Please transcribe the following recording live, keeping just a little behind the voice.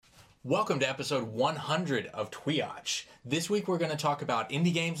Welcome to episode 100 of Tweotch. This week we're going to talk about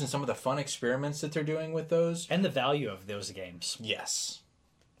indie games and some of the fun experiments that they're doing with those. And the value of those games. Yes.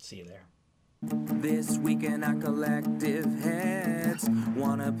 See you there. This week in our collective heads,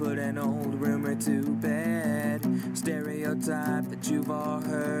 wanna put an old rumor to bed. Stereotype that you've all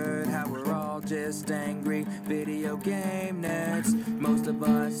heard, how we're all just angry video game nerds. Most of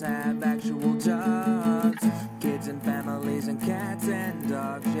us have actual jobs, kids and families and cats and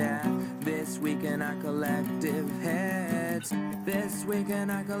dogs, yeah. This week in our collective heads, this week in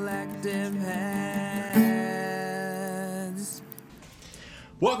our collective heads.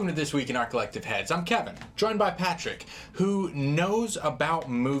 Welcome to This Week in Our Collective Heads. I'm Kevin, joined by Patrick, who knows about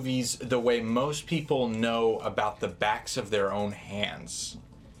movies the way most people know about the backs of their own hands.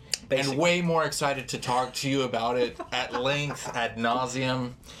 Basically. And way more excited to talk to you about it at length, ad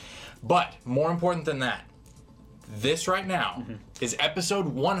nauseum. But more important than that, this right now is episode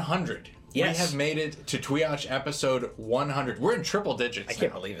 100. Yes. We have made it to Tweotch episode 100. We're in triple digits I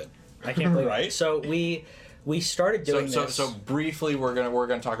can't now. believe it. I can't believe Right? it. So we started doing this. So briefly, we're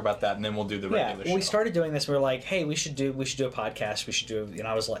gonna talk about that, and then we'll do the regular show. We started doing this. We were like, "Hey, we should do a podcast. We should do." And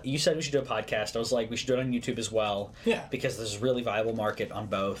I was like, "You said we should do a podcast." I was like, "We should do it on YouTube as well." Yeah. Because there's a really viable market on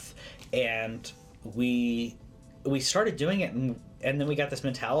both, and we started doing it, and then we got this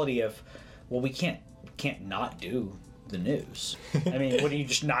mentality of, well, we can't not do the news. I mean, what are you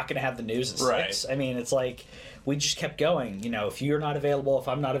just not going to have the news at 6? Right. I mean, it's like we just kept going. You know, if you're not available, if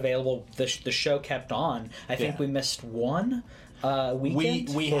I'm not available, the show kept on. I think we missed one weekend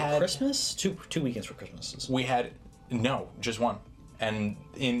we for had Christmas. Two weekends for Christmas. We had just one, and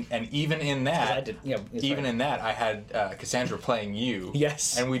even in that, I did, in that, I had Cassandra playing you.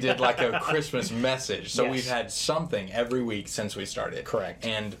 Yes. And we did like a Christmas message. So Yes. we've had something every week since we started. Correct.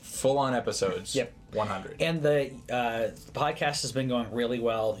 And full on episodes. Yep. 100. And the podcast has been going really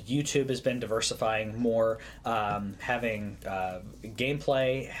well. YouTube has been diversifying more, having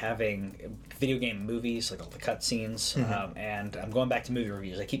gameplay, having video game movies, like all the cutscenes, and I'm going back to movie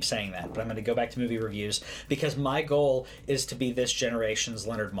reviews. I keep saying that, but I'm going to go back to movie reviews because my goal is to be this generation's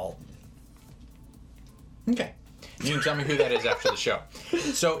Leonard Maltin. Okay. You can tell me who that is after the show.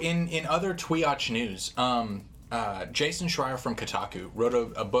 So in other Tweotch news, Jason Schreier from Kotaku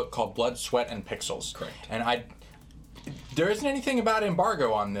wrote a book called Blood, Sweat, and Pixels. Correct. And there isn't anything about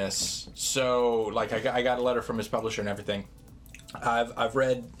embargo on this, so like I got a letter from his publisher and everything. I've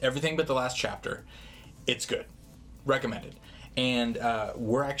read everything but the last chapter. It's good. Recommended. And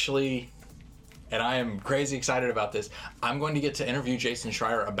we're actually, and I am crazy excited about this, I'm going to get to interview Jason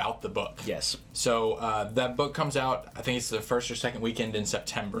Schreier about the book. Yes. So that book comes out, I think it's the first or second weekend in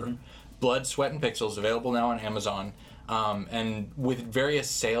September. Blood, Sweat, and Pixels, available now on Amazon. And with various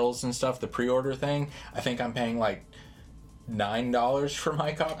sales and stuff, the pre-order thing, I think I'm paying like $9 for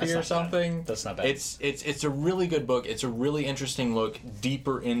my copy That's or not something. bad. That's not bad. It's a really good book. It's a really interesting look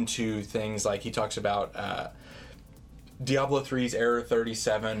deeper into things like he talks about Diablo 3's Error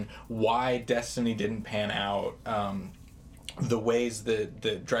 37, why Destiny didn't pan out, the ways that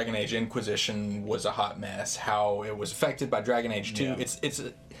the Dragon Age Inquisition was a hot mess, how it was affected by Dragon Age 2. Yeah.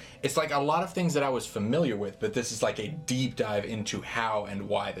 It's like a lot of things that I was familiar with, but this is like a deep dive into how and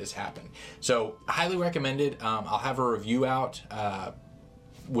why this happened. So, highly recommended. I'll have a review out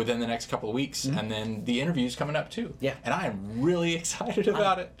within the next couple of weeks, and then the interview's coming up too. Yeah. And I am really excited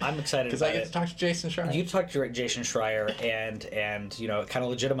about it. I'm excited because about I get it. to talk to Jason Schreier. You talked to Jason Schreier, and you know, it kind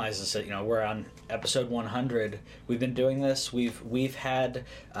of legitimizes it. You know, we're on episode 100. We've been doing this. We've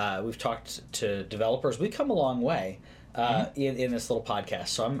talked to developers. We've come a long way in this little podcast.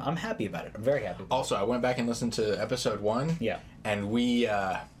 So I'm happy about it. I'm very happy. Also, I went back and listened to episode 1. Yeah. And we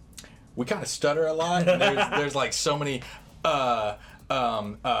kind of stutter a lot. And there's like so many.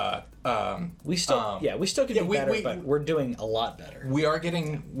 We still could do better, but we're doing a lot better. We are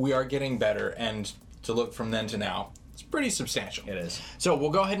getting better, and to look from then to now, it's pretty substantial. It is. So we'll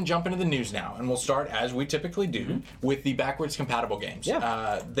go ahead and jump into the news now, and we'll start as we typically do with the backwards compatible games.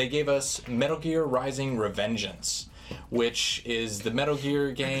 Yeah. They gave us Metal Gear Rising: Revengeance, which is the Metal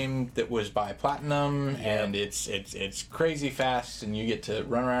Gear game that was by Platinum, and it's crazy fast, and you get to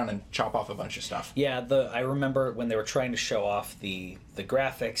run around and chop off a bunch of stuff. Yeah, I remember when they were trying to show off the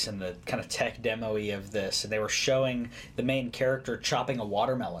graphics and the kind of tech demo-y of this, and they were showing the main character chopping a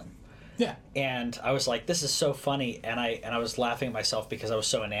watermelon. Yeah. And I was like, this is so funny, and I was laughing at myself because I was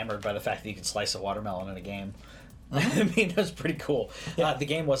so enamored by the fact that you could slice a watermelon in a game. I mean, it was pretty cool. Yeah. The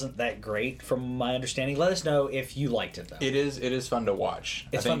game wasn't that great, from my understanding. Let us know if you liked it, though. It is fun to watch.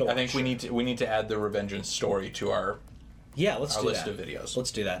 It's fun to watch. I think we need to add the Revengeance story to our Yeah, let's our do list that. of videos.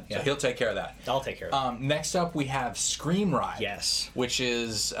 Let's do that. Yeah. So he'll take care of that. I'll take care of it. Next up, we have Scream Ride. Yes. Which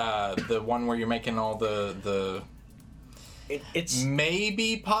is the one where you're making all the It's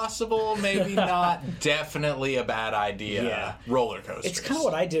maybe possible, maybe not, definitely a bad idea. Yeah. Roller coasters. It's kind of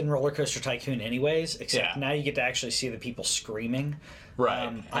what I did in Roller Coaster Tycoon, anyways. Except Yeah. now you get to actually see the people screaming.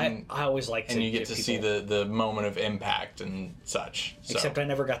 Right. I always like to. And you get give to people, see the moment of impact and such. So, Except I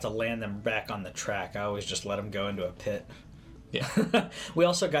never got to land them back on the track. I always just let them go into a pit. yeah. We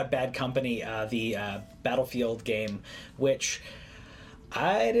also got Bad Company, the Battlefield game, which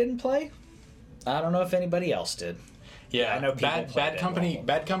I didn't play. I don't know if anybody else did. Yeah, I know people Bad played it Company. well.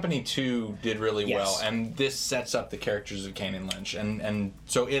 Bad Company 2 did really Yes. well, and this sets up the characters of Kane and Lynch, and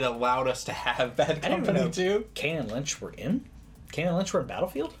so it allowed us to have Bad I didn't even Company know 2. Kane and Lynch were in. Kane and Lynch were in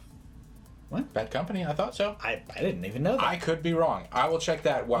Battlefield. Bad Company, I thought so. I didn't even know that. I could be wrong. I will check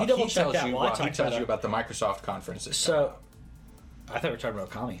that while You double he check tells that you while I while he talk tells about you it. about the Microsoft conference. that's So, coming up. I thought we were talking about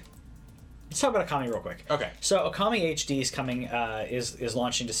Okami. Let's talk about Okami real quick. Okay. So Okami HD is coming, is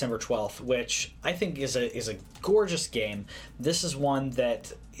launching December 12th, which I think is a gorgeous game. This is one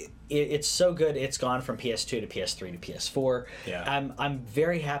that it's so good. It's gone from PS2 to PS3 to PS4. Yeah. I'm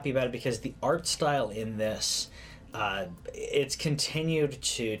very happy about it because the art style in this, it's continued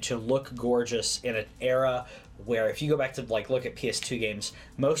to look gorgeous in an era where if you go back to look at PS2 games,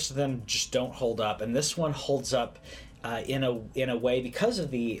 most of them just don't hold up, and this one holds up in a way because of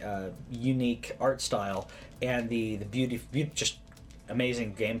the unique art style and the beauty, just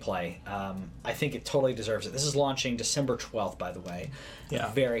amazing gameplay. I think it totally deserves it. This is launching December 12th, by the way.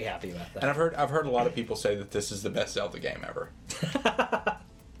 Yeah. Very happy about that. And I've heard a lot of people say that this is the best Zelda game ever.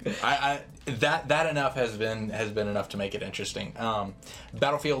 That enough has been enough to make it interesting.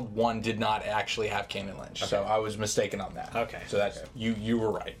 Battlefield 1 did not actually have Kane and Lynch, so I was mistaken on that. Okay. So that's you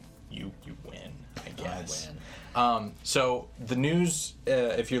were right. You win, I guess. win. So the news,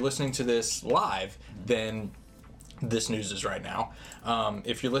 if you're listening to this live, then this news is right now.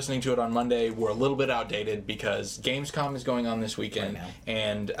 If you're listening to it on Monday, we're a little bit outdated because Gamescom is going on this weekend, Right now.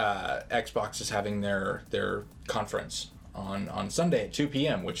 and Xbox is having their conference on Sunday at 2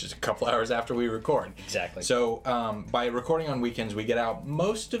 p.m., which is a couple hours after we record. Exactly. So by recording on weekends, we get out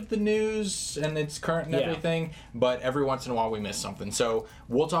most of the news and it's current and Yeah. everything, but every once in a while we miss something. So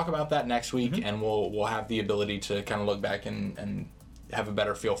we'll talk about that next week, Mm-hmm. and we'll have the ability to kind of look back and have a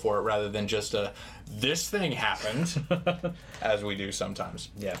better feel for it rather than just this thing happened, as we do sometimes.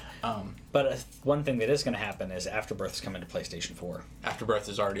 Yeah. But one thing that is going to happen is Afterbirth's coming to PlayStation 4. Afterbirth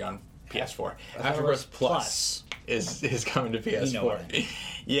is already on PS4. I thought it was Afterbirth Plus is coming to PS4. You know what I mean.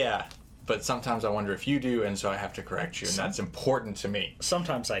 Yeah, but sometimes I wonder if you do, and so I have to correct you, and that's important to me.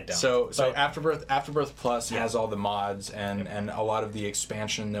 Sometimes I don't. So But- Afterbirth Plus has all the mods and a lot of the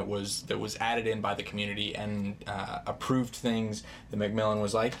expansion that was added in by the community and approved things that Macmillan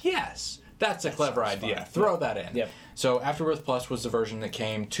was like, yes, that's a clever sounds idea. fun. Throw that in. Yep. So Afterbirth Plus was the version that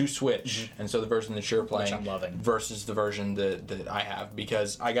came to Switch, and so the version that you're playing I'm loving. versus the version that I have,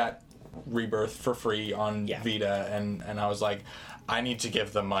 because I got Rebirth for free on Yeah. Vita, and I was like, I need to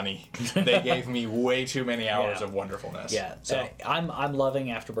give them money. They gave me way too many hours Yeah. of wonderfulness. Yeah, So I'm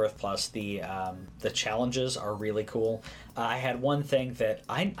loving Afterbirth Plus. The challenges are really cool. I had one thing that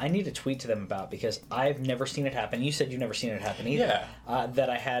I need to tweet to them about because I've never seen it happen. You said you've never seen it happen either. Yeah. That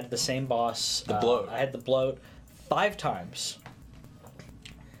I had the same boss. The bloat. I had the bloat 5 times.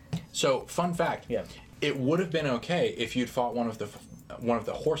 So, fun fact. Yeah. It would have been okay if you'd fought one of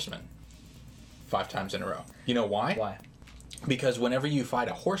the horsemen 5 times in a row. You know why? Why? Because whenever you fight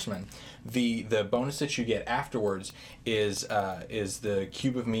a horseman, the bonus that you get afterwards is the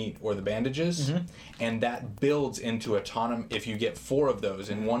cube of meat or the bandages, and that builds into if you get 4 of those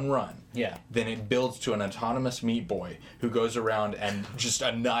in one run. Yeah. Then it builds to an autonomous meat boy who goes around and just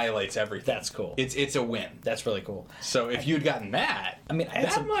annihilates everything. That's cool. It's a win. That's really cool. So if you'd gotten that, I mean, I had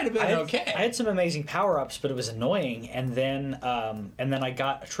that might have been okay. I had some amazing power ups, but it was annoying. And then I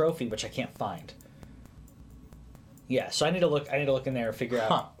got a trophy which I can't find. Yeah, so I need to look in there and figure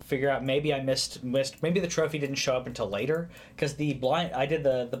out. Maybe I missed. Maybe the trophy didn't show up until later because I did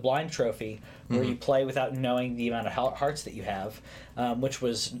the blind trophy where you play without knowing the amount of hearts that you have, which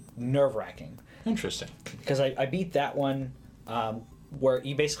was nerve-wracking Interesting. because I beat that one where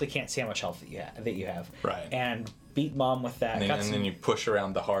you basically can't see how much health that you have. Right. And beat Mom with that. And then you push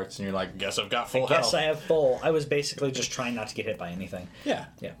around the hearts, and you're like, "Guess I've got full Yes, health." I have full. I was basically just trying not to get hit by anything. Yeah.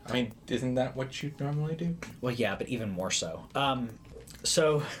 Yeah. I mean, isn't that what you normally do? Well, yeah, but even more so.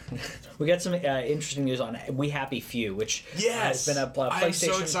 So, we got some interesting news on We Happy Few, which has been a PlayStation. I'm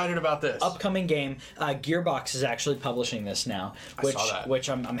so excited about this. Upcoming game. Gearbox is actually publishing this now, which I saw that. which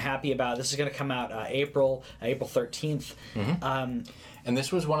I'm happy about. This is going to come out April 13th. And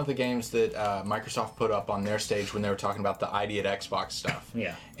this was one of the games that Microsoft put up on their stage when they were talking about the ID at Xbox stuff.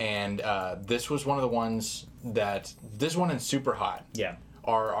 Yeah. And this was one of the ones that this one and Superhot Yeah.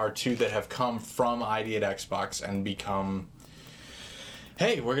 are two that have come from ID at Xbox and become,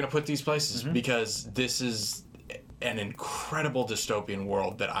 hey, we're going to put these places because this is an incredible dystopian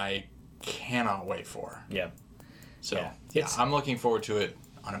world that I cannot wait for. Yeah. So, Yeah. yeah, I'm looking forward to it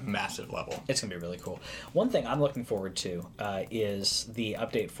on a massive level. It's going to be really cool. One thing I'm looking forward to is the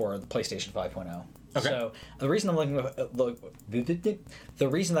update for the PlayStation 5.0. Okay. So the reason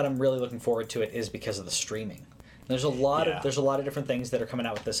that I'm really looking forward to it is because of the streaming. There's a lot of different things that are coming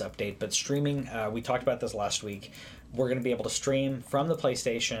out with this update, but streaming, we talked about this last week. We're going to be able to stream from the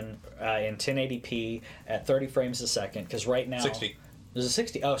PlayStation in 1080p at 30 frames a second because right now 60. There's a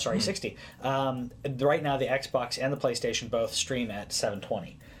 60. Oh, sorry, 60. Right now, the Xbox and the PlayStation both stream at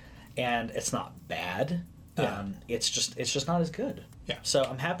 720, and it's not bad. Yeah. It's just not as good. Yeah. So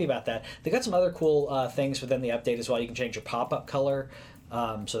I'm happy about that. They got some other cool things within the update as well. You can change your pop-up color.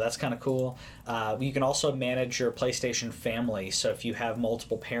 So that's kind of cool. You can also manage your PlayStation family. So if you have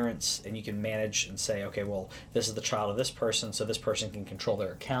multiple parents, and you can manage and say, okay, well, this is the child of this person, so this person can control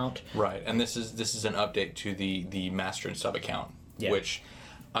their account. Right, and this is an update to the master and sub account, which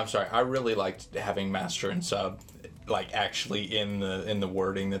I'm sorry, I really liked having master and sub like actually in the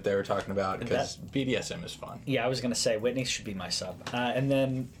wording that they were talking about because BDSM is fun. Yeah, I was gonna say Whitney should be my sub, and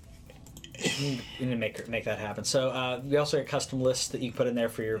then. You need to make that happen. So we also got custom lists that you can put in there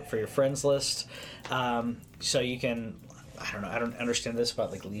for your friends list. So you can, I don't understand this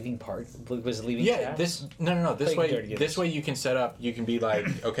about like leaving leaving Yeah, chats? This way you can set up. You can be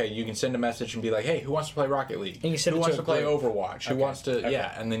like, okay, you can send a message and be like, hey, who wants to play Rocket League? And you send who it to wants a to play group. Overwatch? Who Okay. wants to? Okay.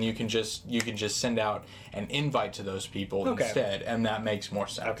 Yeah, and then you can just send out an invite to those people instead, and that makes more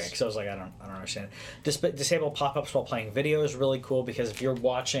sense. Okay, because I was like, I don't understand. Disable pop-ups while playing video is really cool because if you're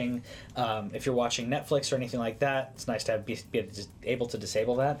watching Netflix or anything like that, it's nice to be able to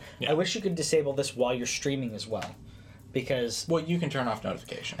disable that. Yeah. I wish you could disable this while you're streaming as well, because Well, you can turn off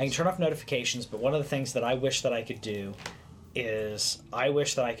notifications. I can turn off notifications, but one of the things that I wish that I could do is I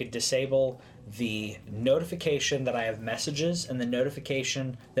wish that I could disable the notification that I have messages and the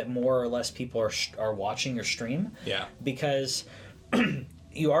notification that more or less people are watching your stream. Yeah. Because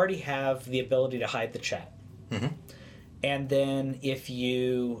you already have the ability to hide the chat. Mm-hmm. And then if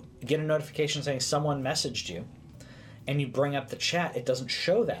you get a notification saying someone messaged you and you bring up the chat, it doesn't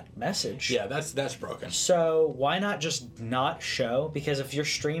show that message. Yeah, that's broken. So why not just not show? Because if you're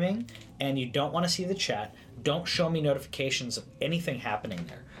streaming and you don't want to see the chat, don't show me notifications of anything happening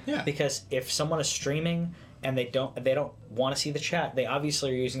there. Yeah. Because if someone is streaming and they don't want to see the chat, they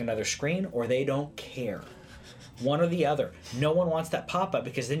obviously are using another screen or they don't care. One or the other. No one wants that pop-up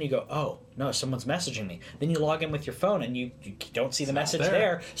because then you go, oh, no, someone's messaging me. Then you log in with your phone and you don't see the message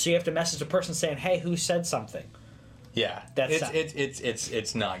there, so you have to message a person saying, hey, who said something? Yeah,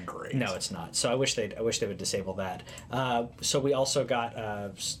 it's not great. No, it's not. So I wish they would disable that. So we also got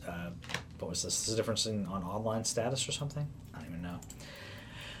what was this? Is the difference on online status or something? I don't even know.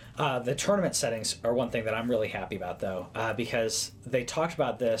 The tournament settings are one thing that I'm really happy about, though, because they talked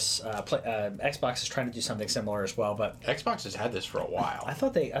about this. Xbox is trying to do something similar as well, but Xbox has had this for a while. I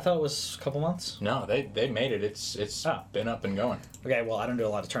thought it was a couple months. No, they made it. It's been up and going. Okay, well, I don't do a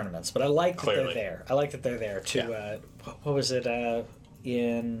lot of tournaments, but I like that Clearly. they're there. I like that they're there to. Yeah. What was it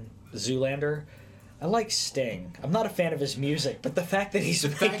in Zoolander? I like Sting. I'm not a fan of his music, but the fact that he's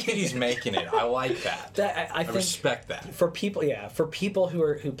making it, I like that. I think respect that. For people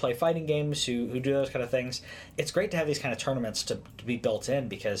who play fighting games, who do those kind of things, it's great to have these kind of tournaments to be built in,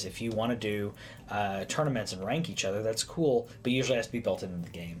 because if you want to do tournaments and rank each other, that's cool, but usually it has to be built into the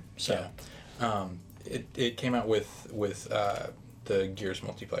game. So, yeah. It came out with the Gears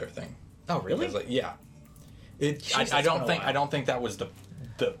multiplayer thing. Oh, really? Because, yeah. Jeez, I don't think that was the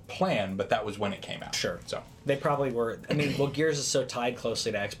plan, but that was when it came out. Sure. So they probably were. I mean, well, Gears is so tied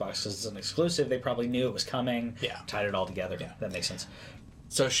closely to Xbox because it's an exclusive. They probably knew it was coming. Yeah. Tied it all together. Yeah. That makes sense.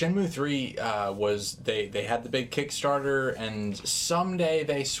 So Shenmue 3 was they had the big Kickstarter, and someday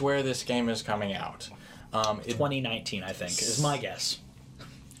they swear this game is coming out. 2019, I think, is my guess.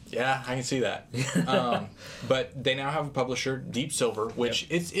 Yeah, I can see that. But they now have a publisher, Deep Silver, which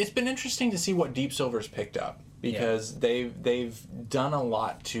it's been interesting to see what Deep Silver's picked up, because they've done a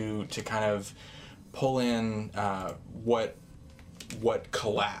lot to kind of pull in what what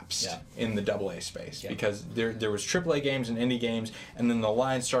collapsed Yeah. in the AA space, Yeah. because there was AAA games and indie games, and then the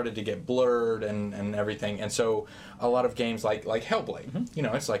lines started to get blurred and everything, and so a lot of games like Hellblade, you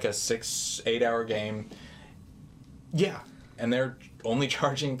know, it's like a 6-8 hour game, and they're only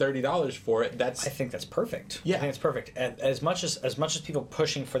charging $30 for it. I think that's perfect. Yeah. I think it's perfect. As much as people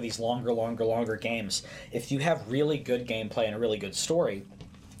pushing for these longer games, if you have really good gameplay and a really good story,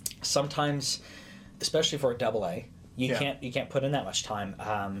 sometimes, especially for a AA, you can't put in that much time.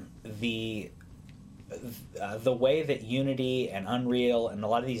 The way that Unity and Unreal and a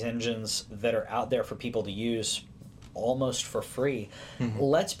lot of these engines that are out there for people to use almost for free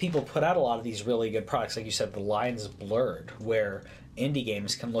lets people put out a lot of these really good products. Like you said, the line's blurred, where indie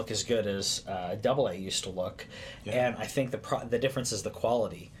games can look as good as AA used to look. Yeah. And I think the difference is the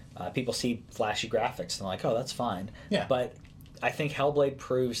quality. People see flashy graphics and they're like, oh, that's fine. Yeah. But I think Hellblade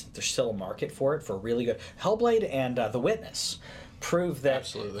proves that there's still a market for it, for really good. Hellblade and The Witness prove that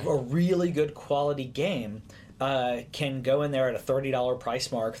Absolutely. a really good quality game can go in there at a $30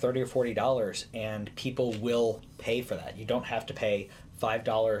 price mark, $30 or $40, and people will pay for that. You don't have to pay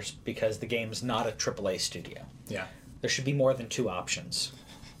 $5 because the game's not a AAA studio. Yeah. There should be more than two options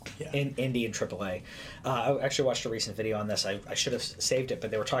in indie and AAA. I actually watched a recent video on this. I should have saved it,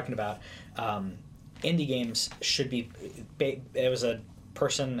 but they were talking about indie games should be. It was a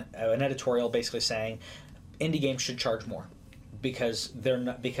person, an editorial, basically saying indie games should charge more because they're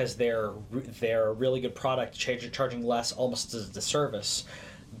a really good product, charging less almost as a service.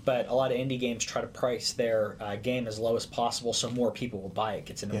 But a lot of indie games try to price their game as low as possible so more people will buy it,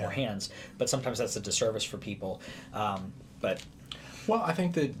 gets into more hands. But sometimes that's a disservice for people. Well, I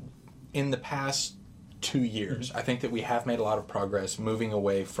think that in the past 2 years, I think that we have made a lot of progress moving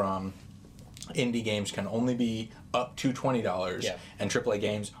away from indie games can only be up to $20, and AAA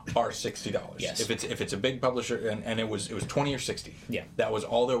games are $60. Yes. If it's a big publisher, and it was 20 or 60. Yeah. That was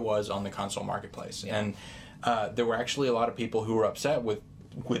all there was on the console marketplace, and there were actually a lot of people who were upset with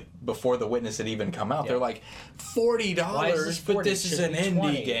before The Witness had even come out. They're like, $40, but this is an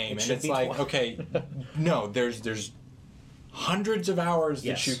indie game, and it's like, okay, no, there's hundreds of hours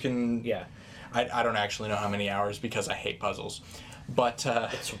that you can. Yeah. I don't actually know how many hours because I hate puzzles. But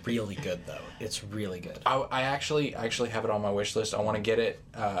it's really good, though. It's really good. I actually have it on my wish list. I want to get it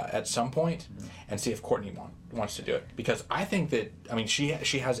at some point and see if Courtney wants to do it, because I think that, I mean, she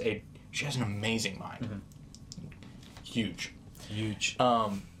has an amazing mind. Huge.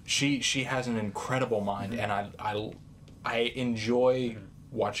 She has an incredible mind, and I enjoy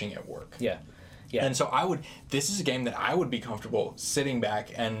watching it work. Yeah. And so this is a game that I would be comfortable sitting back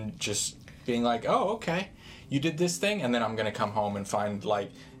and just being like, oh, okay, you did this thing, and then I'm gonna come home and find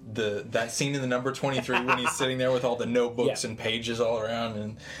like that scene in the number 23 when he's sitting there with all the notebooks and pages all around,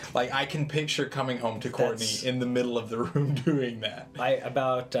 and like I can picture coming home to Courtney in the middle of the room doing that.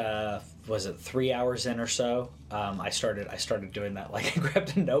 About was it 3 hours in or so, I started doing that. Like, I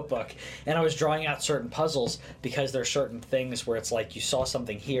grabbed a notebook and I was drawing out certain puzzles, because there are certain things where it's like you saw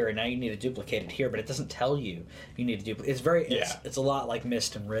something here and now you need to duplicate it here, but it doesn't tell you need to duplicate. It's a lot like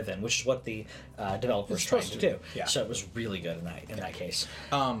Myst and Riven, which is what the developers trying to do. Yeah. So it was really good in that case.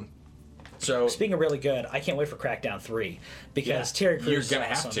 So speaking of really good, I can't wait for Crackdown 3, because Terry Crews You're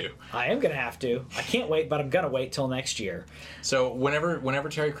gonna is awesome. have to. I am gonna have to. I can't wait, but I'm gonna wait till next year. So whenever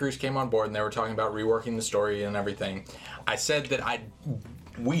Terry Crews came on board and they were talking about reworking the story and everything, I said that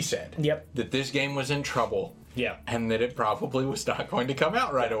we said that this game was in trouble. Yeah. And that it probably was not going to come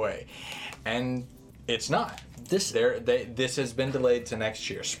out right away. And it's not. This has been delayed to next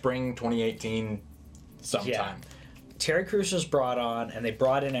year, spring 2018 sometime. Yeah. Terry Crews was brought on, and they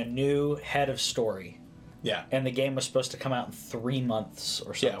brought in a new head of story. Yeah. And the game was supposed to come out in 3 months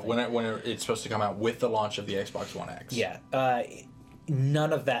or something. Yeah, when it's supposed to come out with the launch of the Xbox One X. Yeah.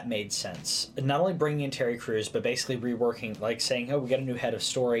 None of that made sense. Not only bringing in Terry Crews, but basically reworking, like saying, oh, we got a new head of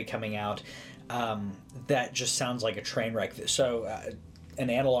story coming out. That just sounds like a train wreck. So an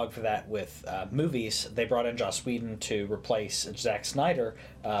analog for that with movies, they brought in Joss Whedon to replace Zack Snyder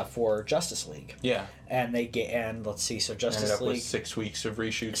for Justice League. Yeah. And let's see, so Justice ended up League, with 6 weeks of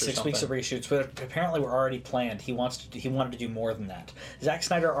reshoots. 6 weeks of reshoots, but apparently were already planned. He wanted to do more than that. Zack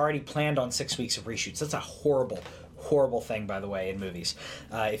Snyder already planned on 6 weeks of reshoots. That's a horrible thing, by the way, in movies.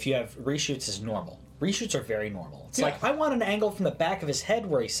 If you have reshoots, is normal. Reshoots are very normal. It's like, I want an angle from the back of his head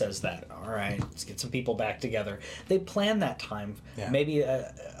where he says that. all right, let's get some people back together. They plan that time, Yeah. maybe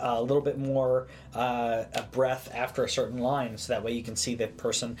a little bit more a breath after a certain line, so that way you can see the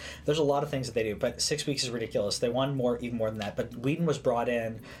person. There's a lot of things that they do, but 6 weeks is ridiculous. They wanted even more than that. But Whedon was brought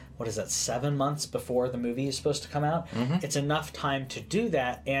in, what is that, 7 months before the movie is supposed to come out? Mm-hmm. It's enough time to do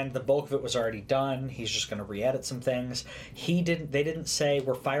that, and the bulk of it was already done. He's just going to re-edit some things. They didn't say,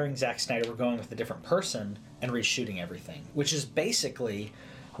 we're firing Zack Snyder, we're going with a different person and reshooting everything, which is basically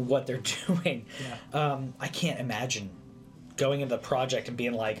what they're doing. Yeah. I can't imagine going into the project and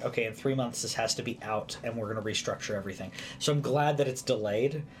being like, okay, in 3 months this has to be out and we're going to restructure everything. So I'm glad that it's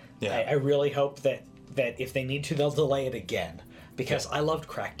delayed. Yeah. I really hope that if they need to, they'll delay it again, because I loved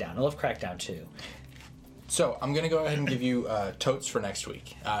Crackdown. I love Crackdown 2. So I'm going to go ahead and give you totes for next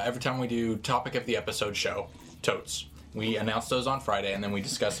week. Every time we do topic of the episode show, totes. We announce those on Friday, and then we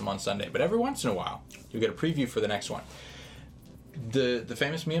discuss them on Sunday. But every once in a while, you get a preview for the next one. The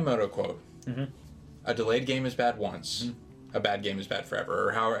famous Miyamoto quote, mm-hmm. A delayed game is bad once, mm-hmm. a bad game is bad forever,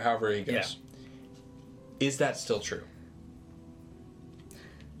 or however he goes. Yeah. Is that still true?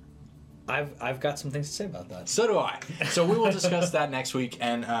 I've got some things to say about that. So do I. So we will discuss that next week,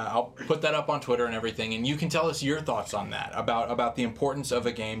 and I'll put that up on Twitter and everything, and you can tell us your thoughts on that, about the importance of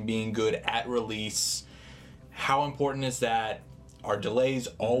a game being good at release. How important is that? Are delays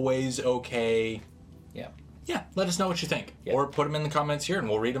always okay? Yeah. Yeah, let us know what you think. Yeah. Or put them in the comments here, and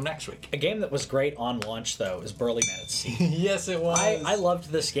we'll read them next week. A game that was great on launch, though, is Burly Man at Sea. Yes, it was. I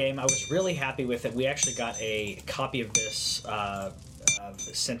loved this game. I was really happy with it. We actually got a copy of this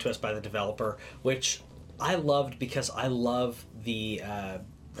sent to us by the developer, which I loved because I love the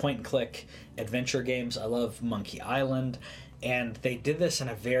point-and-click adventure games. I love Monkey Island, and they did this in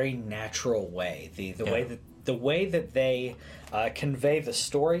a very natural way. The way that they convey the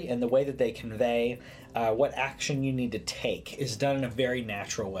story and the way that they convey what action you need to take is done in a very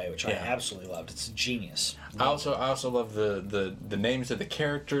natural way, which I absolutely loved. It's genius. I also love the names of the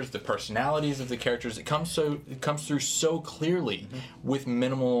characters, the personalities of the characters. It comes through so clearly with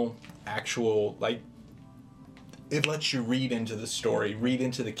minimal actual, like, it lets you read into the story, read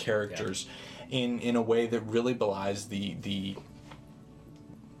into the characters in a way that really belies the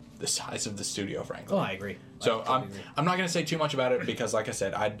size of the studio, frankly. Oh, I agree. So I'm not going to say too much about it because, like I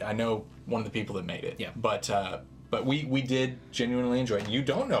said, I know one of the people that made it. Yeah. But we did genuinely enjoy it. You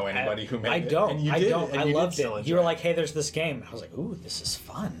don't know anybody who made it. I loved it. You were like, hey, there's this game. I was like, ooh, this is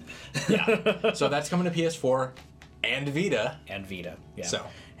fun. Yeah. So that's coming to PS4 and Vita. Yeah. So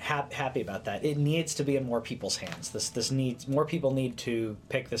happy about that. It needs to be in more people's hands. This needs more people need to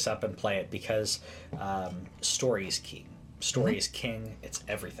pick this up and play it because story is key. Story is king. It's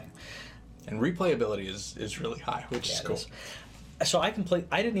everything. And replayability is really high, which is cool. So I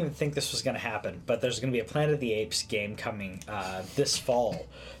didn't even think this was going to happen, but there's going to be a Planet of the Apes game coming this fall,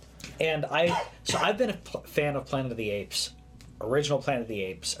 and I've been a fan of Planet of the Apes, original Planet of the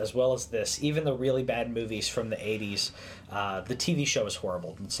Apes, as well as this. Even the really bad movies from the 80s. The TV show is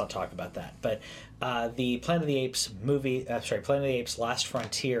horrible. Let's not talk about that. But the Planet of the Apes movie, Planet of the Apes Last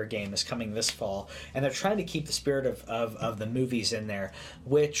Frontier game is coming this fall, and they're trying to keep the spirit of the movies in there,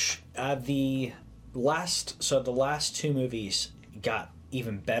 which the last two movies got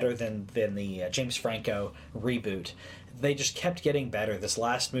even better than the James Franco reboot. They just kept getting better. This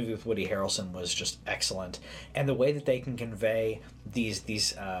last movie with Woody Harrelson was just excellent, and the way that they can convey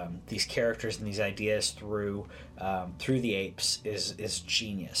these characters and these ideas through the apes is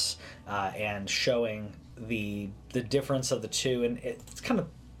genius, and showing the difference of the two. And it's kind of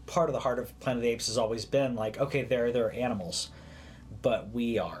part of the heart of Planet of the Apes has always been like, okay, they're animals, but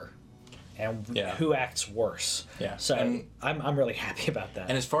we are. And who acts worse? Yeah. So I'm really happy about that.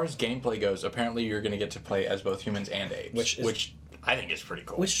 And as far as gameplay goes, apparently you're going to get to play as both humans and apes, which I think is pretty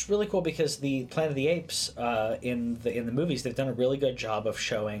cool. Which is really cool because the Planet of the Apes in the movies, they've done a really good job of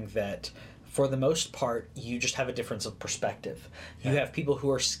showing that for the most part you just have a difference of perspective. Yeah. You have people who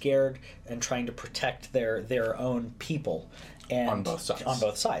are scared and trying to protect their own people. And on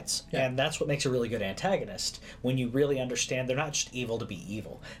both sides. Yeah. And that's what makes a really good antagonist, when you really understand they're not just evil to be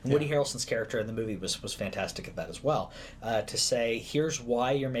evil. And Woody Harrelson's character in the movie was fantastic at that as well. To say, here's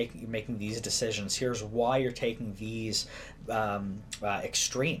why you're making these decisions, here's why you're taking these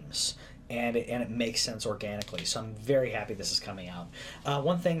extremes. And it makes sense organically. So I'm very happy this is coming out.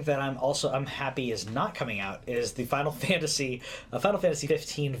 One thing that I'm happy is not coming out is the Final Fantasy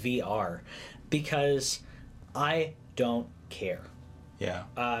 15 VR, because I don't care. Yeah.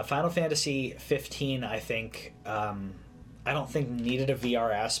 Final Fantasy 15, I think, I don't think needed a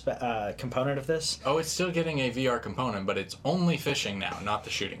VR component of this. Oh, it's still getting a VR component, but it's only fishing now, not the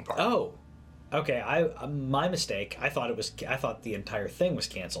shooting part. Oh, Okay, my mistake. I thought the entire thing was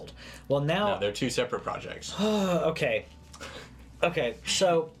canceled. Well, now No, they're two separate projects. okay. Okay,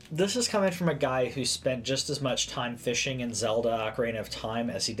 so this is coming from a guy who spent just as much time fishing in Zelda Ocarina of Time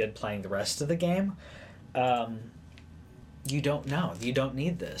as he did playing the rest of the game. You don't know. You don't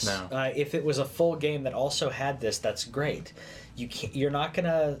need this. No. If it was a full game that also had this, that's great. You're not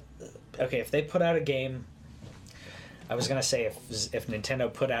gonna. Okay, if they put out a game, I was gonna say if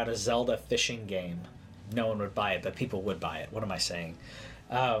Nintendo put out a Zelda fishing game, no one would buy it, but people would buy it. What am I saying?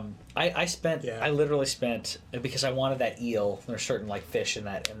 I literally spent, because I wanted that eel. There's certain like fish in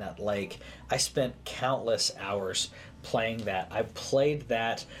that lake. I spent countless hours playing that. I played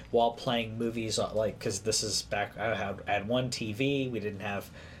that while playing movies, like, because this is back. I had one TV. We didn't have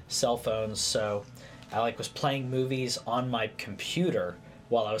cell phones, so I was playing movies on my computer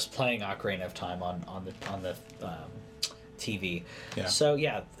while I was playing Ocarina of Time on the TV. Yeah. So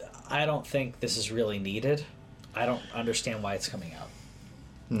yeah, I don't think this is really needed. I don't understand why it's coming out.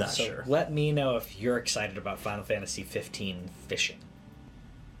 Not So sure. let me know if you're excited about Final Fantasy 15 fishing.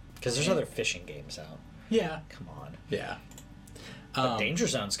 Because there's other fishing games out. Yeah. Come on. Yeah. But Danger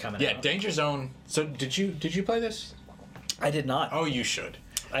Zone's coming Yeah, out. Danger Zone. So did you play this? I did not. Oh, you should.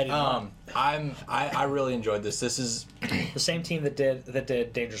 I did not. I really enjoyed this. This is The same team that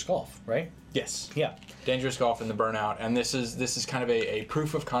did Dangerous Golf, right? yes. Yeah. Dangerous Golf and the Burnout, and this is kind of a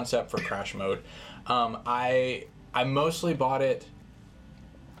proof of concept for Crash Mode. I mostly bought it.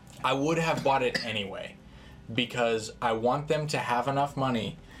 I would have bought it anyway, because I want them to have enough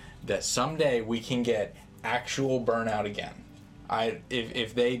money that someday we can get actual Burnout again.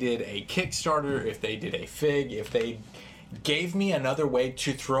 If they did a Kickstarter, if they did a Fig, if they gave me another way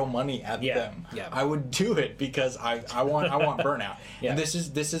to throw money at them, yeah. I would do it, because I want Burnout. Yeah. And this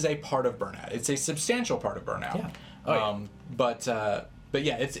is a part of Burnout. It's a substantial part of Burnout. Yeah. Oh, yeah. But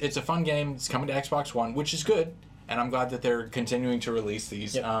yeah, it's a fun game. It's coming to Xbox One, which is good, and I'm glad that they're continuing to release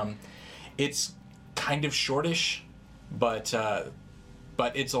these. Yep. It's kind of shortish, but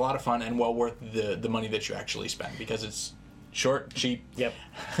it's a lot of fun and well worth the money that you actually spend, because it's short, cheap, Yep.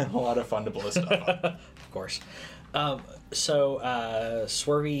 a lot of fun to blow stuff up. Of course. So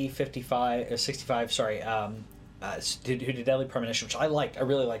Swervy 65, sorry, who did Deadly Premonition, which I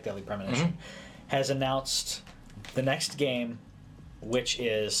really liked Deadly Premonition, has announced the next game, which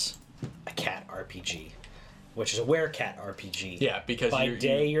is a cat RPG, which is a werecat RPG. Yeah, because by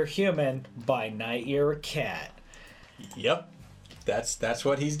day you're human, by night you're a cat. Yep, that's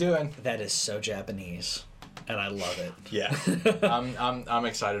what he's doing. That is so Japanese, and I love it. Yeah, I'm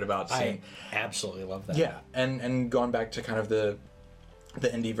excited about seeing. I absolutely love that. Yeah, and going back to kind of the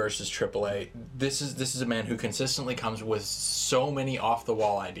indie versus AAA, this is a man who consistently comes with so many off the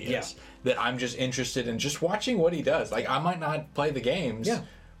wall ideas that I'm just interested in just watching what he does. Like, I might not play the games,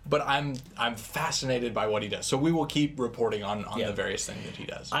 but I'm fascinated by what he does. So we will keep reporting on the various things that he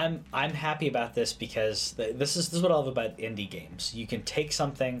does. I'm happy about this, because this is what I love about indie games. You can take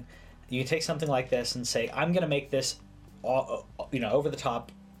something like this and say, I'm going to make this over the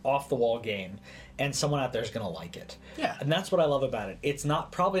top, off the wall game, and someone out there is going to like it. Yeah. And that's what I love about it. It's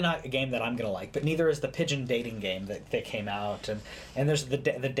probably not a game that I'm going to like, but neither is the pigeon dating game that came out, and there's the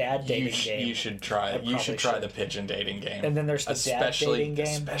dad dating game. You should try it. You should try the pigeon dating game. And then there's the dad dating game.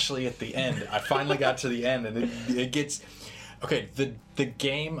 Especially at the end. I finally got to the end, and it gets okay. The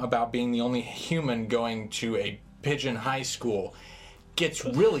game about being the only human going to a pigeon high school gets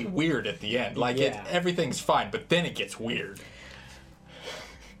really weird at the end. Like everything's fine, but then it gets weird.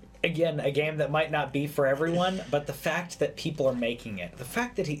 Again, a game that might not be for everyone, but the fact that people are making it, the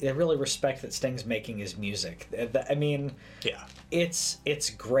fact that they really respect that Sting's making his music. I mean, it's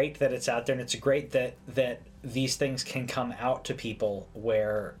great that it's out there, and it's great that these things can come out to people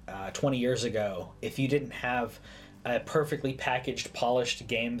where 20 years ago, if you didn't have a perfectly packaged, polished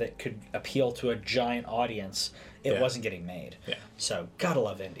game that could appeal to a giant audience, it wasn't getting made. Yeah. So, gotta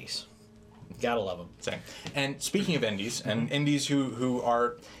love indies. Gotta love them. Same. And speaking of indies, and indies who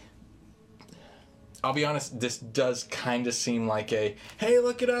are... I'll be honest, this does kind of seem like a, hey,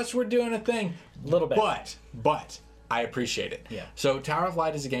 look at us, we're doing a thing. A little bit. But I appreciate it. Yeah. So Tower of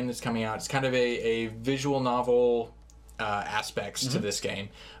Light is a game that's coming out. It's kind of a visual novel aspects to this game.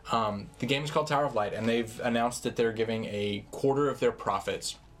 The game is called Tower of Light, and they've announced that they're giving a quarter of their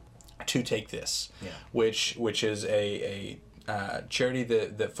profits to Take This, which is a charity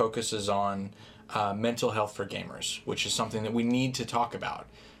that focuses on mental health for gamers, which is something that we need to talk about.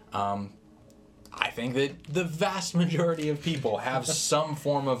 I think that the vast majority of people have some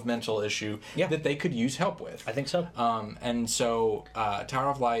form of mental issue that they could use help with. I think so. And so Tower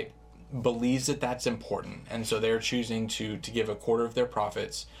of Light believes that that's important, and so they're choosing to give a quarter of their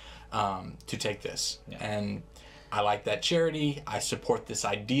profits to take this. Yeah. And I like that charity. I support this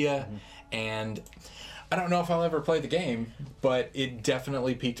idea. And I don't know if I'll ever play the game, but it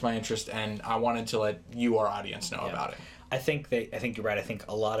definitely piqued my interest, and I wanted to let you, our audience, know about it. I think you're right. I think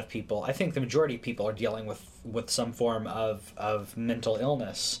a lot of people, I think the majority of people are dealing with some form of mental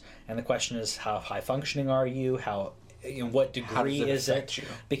illness, and the question is, how high functioning are you? What degree is it? You?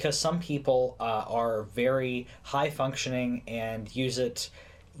 Because some people are very high functioning and use it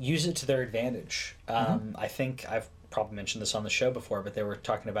to their advantage. I think I've probably mentioned this on the show before, but they were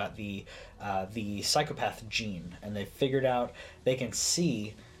talking about the psychopath gene, and they figured out they can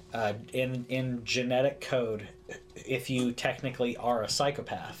see in genetic code if you technically are a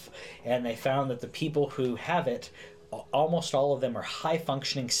psychopath, and they found that the people who have it, almost all of them are high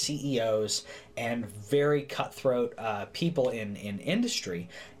functioning CEOs and very cutthroat people in industry,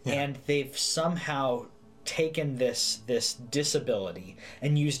 and they've somehow taken this disability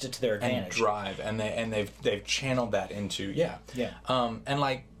and used it to their advantage. And drive, and they've channeled that into and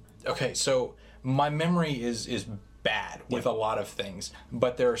like, okay, so my memory is bad with a lot of things,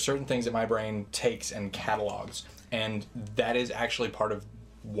 but there are certain things that my brain takes and catalogs, and that is actually part of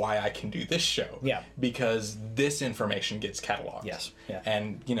why I can do this show. Yeah. Because this information gets cataloged. Yes. Yeah.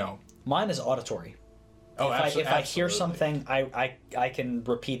 And Mine is auditory. Oh, If I hear something, I can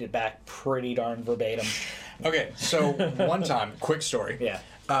repeat it back pretty darn verbatim. Okay, so one time, quick story.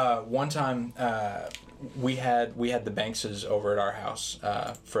 Yeah. One time, we had the Bankses over at our house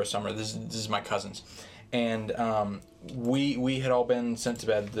for a summer. This is my cousins, and we had all been sent to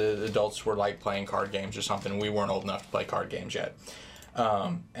bed. The adults were like playing card games or something. We weren't old enough to play card games yet,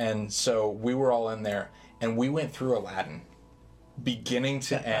 and so we were all in there, and we went through Aladdin, beginning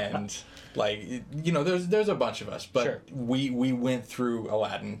to end. Like, there's a bunch of us, but Sure. we went through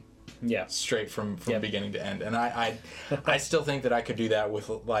Aladdin. Yeah. Straight from beginning to end, and I still think that I could do that with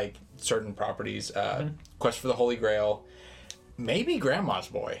like certain properties. Quest for the Holy Grail, maybe Grandma's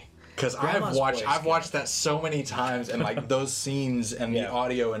Boy, because I've watched that so many times, and like those scenes and the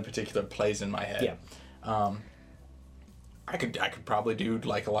audio in particular plays in my head. Yeah. I could probably do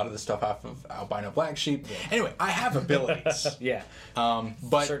like a lot of the stuff off of Albino Black Sheep. Yeah. Anyway, I have abilities. Yeah.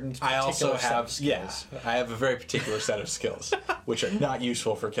 But Certain I also particular set have of skills. I have a very particular set of skills, which are not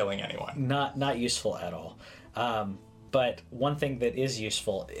useful for killing anyone. Not useful at all. But one thing that is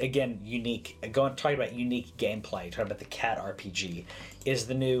useful, again, unique. Talking about unique gameplay. Talking about the Cat RPG, is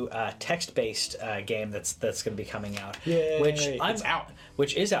the new text-based game that's going to be coming out. Yay, it's out.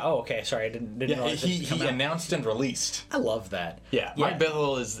 Which is out. Oh, okay. Sorry, I didn't realize he announced and released. I love that. Yeah, Mike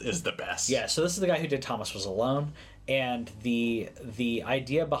Bithell is the best. Yeah, so this is the guy who did Thomas Was Alone, and the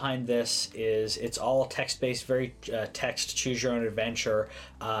idea behind this is it's all text-based, very text, choose your own adventure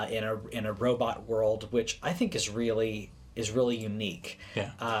in a robot world, which I think is really unique.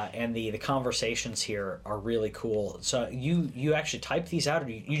 Yeah. And the conversations here are really cool. So you actually type these out, or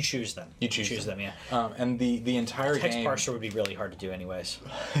you choose them? You choose them. Yeah. And the entire Text game... parser would be really hard to do anyways.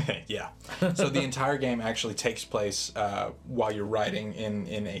 Yeah. So the entire game actually takes place while you're riding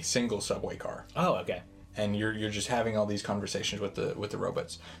in a single subway car. Oh, okay. And you're just having all these conversations with the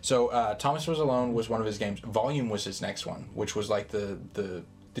robots. So Thomas Was Alone was one of his games. Volume was his next one, which was like the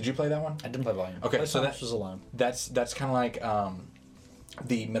Did you play that one? I didn't play Volume. Okay, so Thomas Was Alone. That's kind of like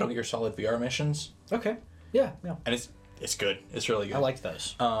the Metal Gear Solid VR missions. Okay. Yeah. And it's good. It's really good. I liked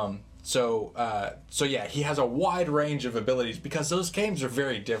those. So yeah, he has a wide range of abilities because those games are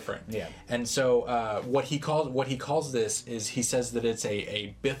very different. Yeah. And so what he calls this is, he says that it's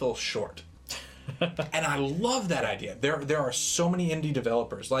a Bithell short. And I love that idea. There are so many indie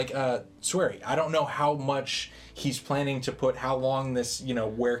developers like Swery. I don't know how much he's planning to put, how long this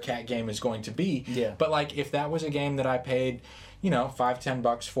Werecat game is going to be. Yeah. But like, if that was a game that I paid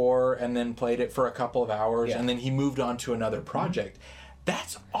 $5-10 for, and then played it for a couple of hours, and then he moved on to another project,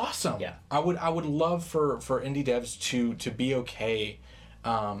 that's awesome. Yeah. I would love for indie devs to be okay.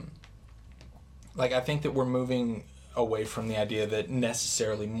 Like, I think that we're moving away from the idea that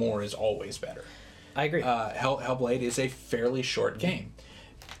necessarily more is always better. I agree. Hellblade is a fairly short game.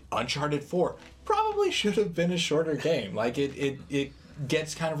 Uncharted 4 probably should have been a shorter game. Like, it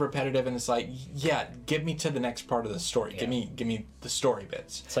gets kind of repetitive, and it's like, yeah, get me to the next part of the story. Yeah. Give me the story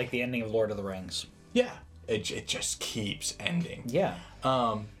bits. It's like the ending of Lord of the Rings. Yeah. It just keeps ending. Yeah.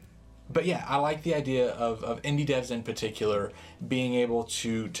 But yeah, I like the idea of indie devs in particular being able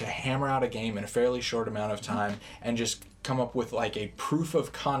to hammer out a game in a fairly short amount of time and just come up with like a proof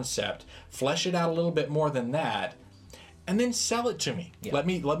of concept, flesh it out a little bit more than that, and then sell it to me. Yeah. Let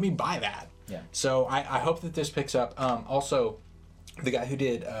me buy that. Yeah. So I hope that this picks up. Also, the guy who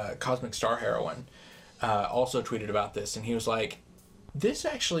did Cosmic Star Heroine also tweeted about this, and he was like, this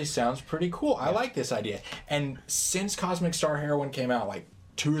actually sounds pretty cool. I like this idea. And since Cosmic Star Heroine came out like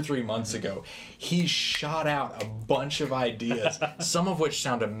 2 or 3 months ago, he shot out a bunch of ideas, some of which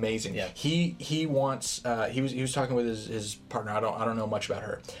sound amazing. Yeah. He wants he was talking with his partner. I don't know much about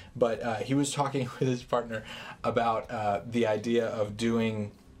her, but he was talking with his partner about the idea of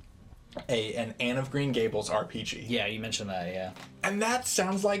doing an Anne of Green Gables RPG. Yeah, you mentioned that. Yeah. And that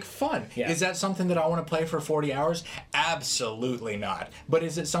sounds like fun. Yeah. Is that something that I want to play for 40 hours? Absolutely not. But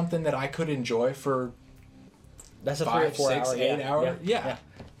is it something that I could enjoy for That's a 5, 3 or 4 6, hour, 8 hour? Yeah.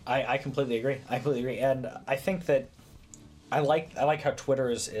 I completely agree. And I think that I like how Twitter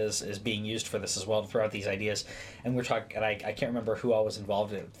is being used for this as well to throw out these ideas. And we're talking, and I can't remember who all was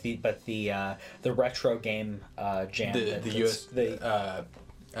involved in it, but the retro game jam,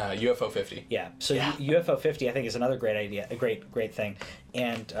 UFO 50. Yeah. So UFO 50, I think, is another great idea, a great thing.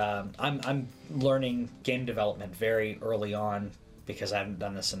 And I'm learning game development very early on because I haven't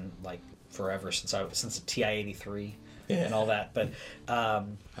done this in like forever since the TI-83 and all that. But I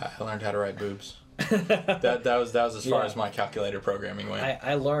learned how to write boobs. that was as far as my calculator programming went.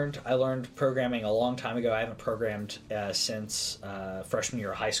 I learned programming a long time ago. I haven't programmed since freshman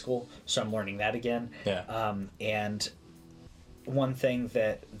year of high school, so I'm learning that again. Yeah. And one thing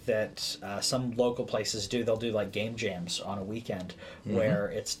that some local places do, they'll do like game jams on a weekend where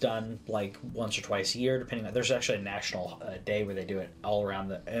it's done like once or twice a year, depending on. There's actually a national day where they do it all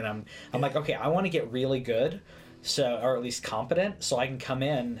around and I'm like, okay, I want to get really good, or at least competent, so I can come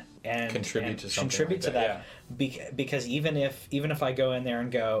in and contribute to that. Because even if I go in there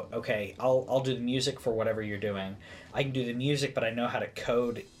and go, okay, I'll do the music for whatever you're doing. I can do the music, but I know how to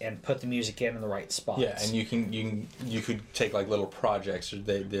code and put the music in the right spots. Yeah, and you could take like little projects. Or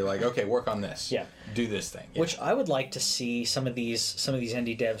they're like, okay, work on this. Yeah, do this thing. Yeah. Which I would like to see some of these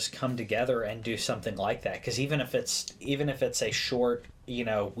indie devs come together and do something like that. Because even if it's a short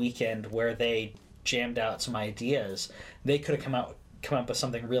weekend where they jammed out some ideas, they could have come up with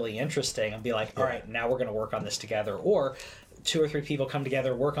something really interesting and be like, all right, now we're going to work on this together. Or 2 or 3 people come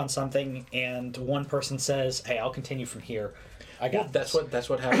together, work on something, and one person says, hey, I'll continue from here. I got this. That's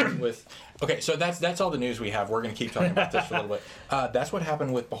what happened with. Okay, so that's all the news we have. We're going to keep talking about this for a little bit. That's what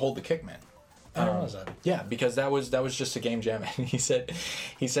happened with Behold the Kickman. What was that? Yeah, because that was just a game jam, and he said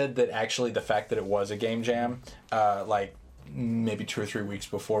that actually the fact that it was a game jam, like maybe 2 or 3 weeks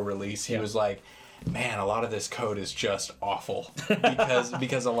before release, he was like, man, a lot of this code is just awful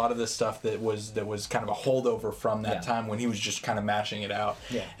because a lot of this stuff that was kind of a holdover from that time when he was just kind of mashing it out.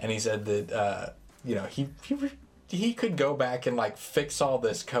 Yeah. And he said that he could go back and like fix all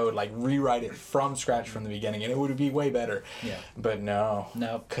this code, like rewrite it from scratch from the beginning, and it would be way better. Yeah. But no,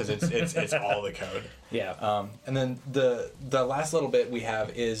 because it's all the code. Yeah. And then the last little bit we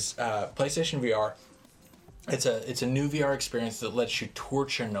have is PlayStation VR. It's a new VR experience that lets you tour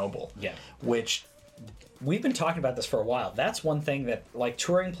Chernobyl. Yeah. Which we've been talking about this for a while. That's one thing that, like,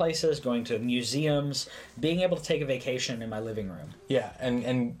 touring places, going to museums, being able to take a vacation in my living room. Yeah,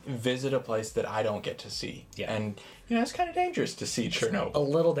 and visit a place that I don't get to see. Yeah. And, it's kind of dangerous to see Chernobyl. A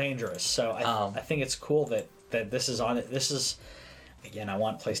little dangerous. So I think it's cool that this is on it. This is, again, I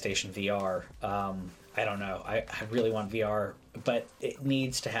want PlayStation VR. I don't know. I really want VR, but it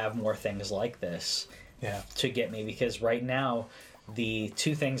needs to have more things like this. Yeah. To get me, because right now, the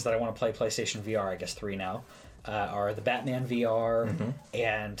 2 things that I want to play PlayStation VR, I guess 3 now, are the Batman VR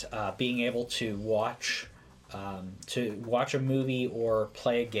and being able to watch a movie or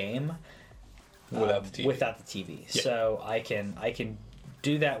play a game without the TV. Yeah. So I can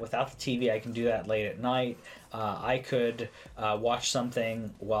do that without the TV. I can do that late at night. I could watch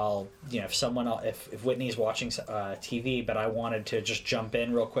something while if Whitney's watching TV, but I wanted to just jump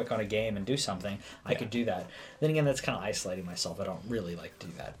in real quick on a game and do something, I could do that. Then again, that's kind of isolating myself. I don't really like to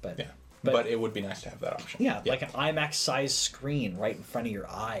do that, but it would be nice to have that option. Yeah, like an IMAX size screen right in front of your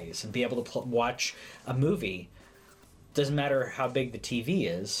eyes and be able to watch a movie. Doesn't matter how big the TV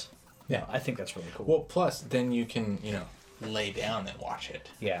is. Yeah, I think that's really cool. Well, plus then you can lay down and watch it.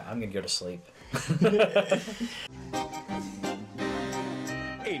 Yeah, I'm gonna go to sleep.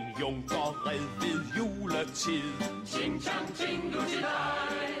 En junker red ved juletid. Ching chang ching nu til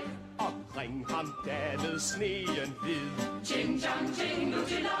dig. Omkring ham dannede sneen hvid. Ching chang ching nu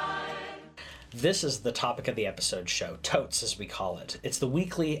til dig. This is the topic of the episode show, Totes as we call it. It's the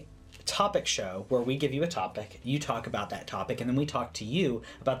weekly topic show where we give you a topic, you talk about that topic, and then we talk to you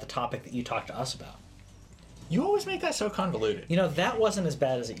about the topic that you talk to us about. You always make that so convoluted. You know, that wasn't as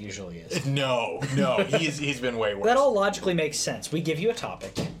bad as it usually is. No, he's been way worse. That all logically makes sense. We give you a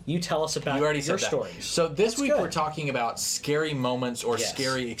topic. You tell us about You already your said that. stories. So this week good. we're talking about scary moments or Yes.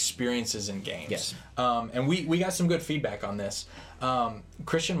 scary experiences in games. Yes. And we got some good feedback on this.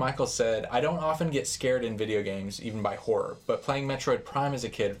 Christian Michael said, I don't often get scared in video games, even by horror, but playing Metroid Prime as a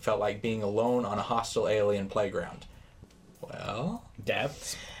kid felt like being alone on a hostile alien playground. Well...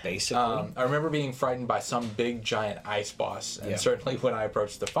 That's basically... I remember being frightened by some big giant ice boss, and certainly when I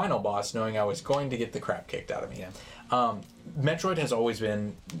approached the final boss, knowing I was going to get the crap kicked out of me. Yeah. Metroid has always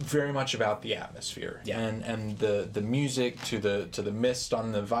been very much about the atmosphere, and the music to the mist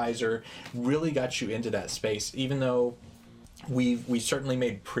on the visor really got you into that space. Even though we certainly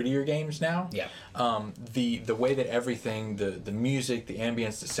made prettier games now. Yeah. The way that everything, the music, the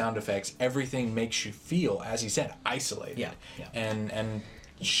ambience, the sound effects, everything makes you feel, as he said, isolated. Yeah. And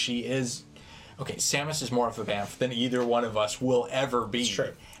she is... Okay, Samus is more of a vamp than either one of us will ever be. It's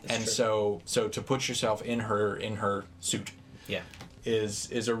true. So to put yourself in her suit Yeah.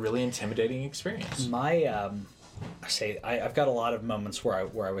 is a really intimidating experience. My I've got a lot of moments where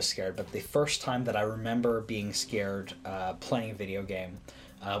I was scared, but the first time that I remember being scared playing a video game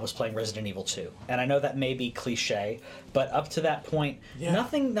was playing Resident Evil 2. And I know that may be cliche, but up to that point,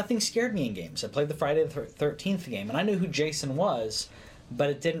 nothing scared me in games. I played the Friday the 13th game, and I knew who Jason was, but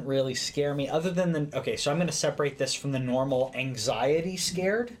it didn't really scare me other than okay, so I'm going to separate this from the normal anxiety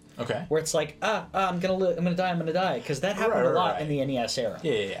scared. Okay. Where it's like, I'm gonna die, because that happened a lot in the NES era.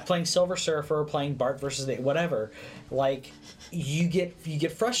 Yeah. Playing Silver Surfer, playing Bart versus the whatever, like you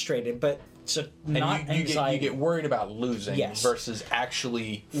get frustrated, but so not and anxiety. you get worried about losing versus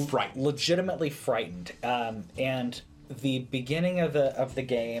actually frightened. Legitimately frightened. And the beginning of the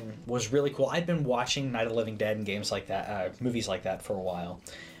game was really cool. I'd been watching Night of the Living Dead and games like that, movies like that for a while,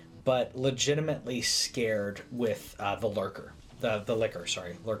 but legitimately scared with the Lurker. The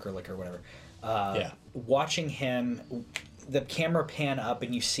Lurker, whatever. Watching him, the camera pan up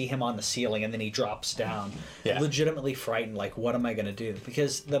and you see him on the ceiling and then he drops down. Yeah. Legitimately frightened, like, what am I going to do?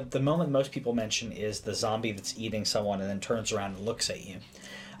 Because the moment most people mention is the zombie that's eating someone and then turns around and looks at you.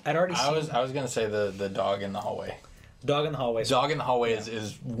 I'd already seen... I was going to say the dog in the hallway. Dog in the hallway. Dog in the hallway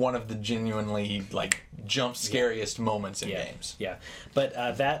is one of the genuinely, like, jump scariest moments in games. Yeah, but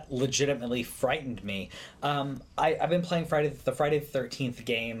that legitimately frightened me. I've been playing the Friday the 13th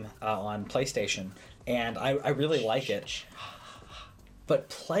game on PlayStation, and I really like it. But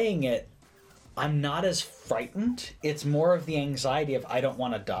playing it, I'm not as frightened. It's more of the anxiety of I don't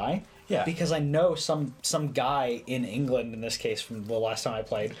want to die. Yeah. Because I know some guy in England, in this case from the last time I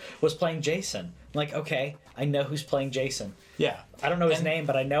played, was playing Jason. I'm like, okay, I know who's playing Jason. Yeah. I don't know his name,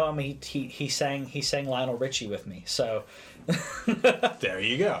 but I know him. He sang Lionel Richie with me. So there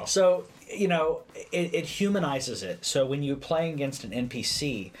you go. So it humanizes it. So when you're playing against an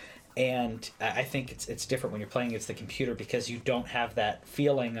NPC, and I think it's different when you're playing against the computer because you don't have that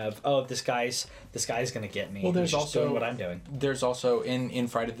feeling of this guy's going to get me. Well, there's just also doing what I'm doing. There's also in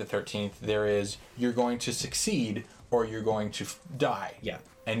Friday the 13th there is you're going to succeed or you're going to die. Yeah.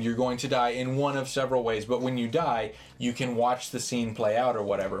 And you're going to die in one of several ways, but when you die, you can watch the scene play out or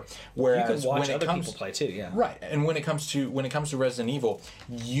whatever. Whereas you can watch when other it comes, people play too, yeah. Right. And when it comes to Resident Evil,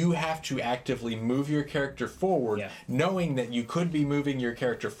 you have to actively move your character forward, knowing that you could be moving your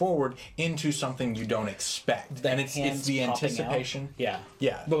character forward into something you don't expect. And it's the anticipation. Out. Yeah.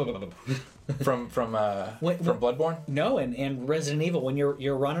 Yeah. from Bloodborne? No, and Resident Evil, when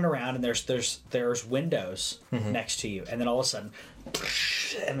you're running around and there's windows next to you, and then all of a sudden,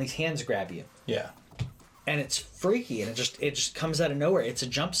 and these hands grab you. Yeah. And it's freaky, and it just comes out of nowhere. It's a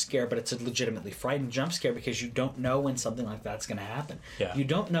jump scare, but it's a legitimately frightening jump scare because you don't know when something like that's going to happen. Yeah. You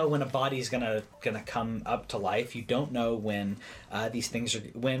don't know when a body's gonna come up to life. You don't know when these things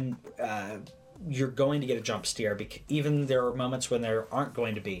are you're going to get a jump scare. Even there are moments when there aren't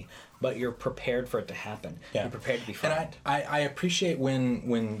going to be, but you're prepared for it to happen. Yeah. You're prepared to be frightened. And I appreciate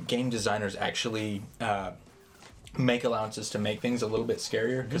when game designers actually make allowances to make things a little bit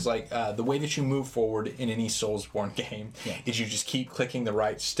scarier because the way that you move forward in any Soulsborne game is you just keep clicking the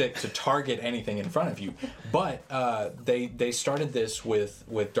right stick to target anything in front of you. But they started this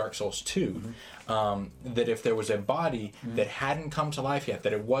with Dark Souls 2 that if there was a body that hadn't come to life yet,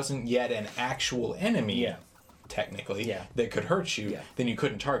 that it wasn't yet an actual enemy technically that could hurt you, then you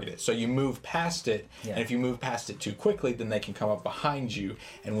couldn't target it. So you move past it, and if you move past it too quickly, then they can come up behind you.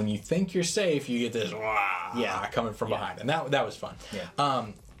 And when you think you're safe, you get this coming from behind, and that was fun.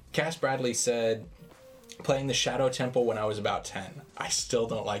 Cass Bradley said, playing the Shadow Temple when I was about 10. I still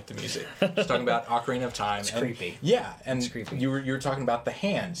don't like the music. Just talking about Ocarina of Time. It's creepy. Yeah, and it's creepy. You were talking about the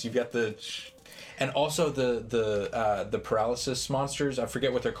hands. You've got the... And also the paralysis monsters, I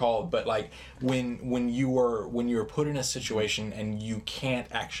forget what they're called, but like when you are put in a situation and you can't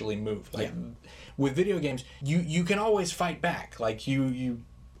actually move. Like with video games, you can always fight back. Like you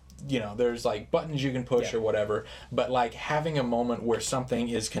know, there's like buttons you can push or whatever, but like having a moment where something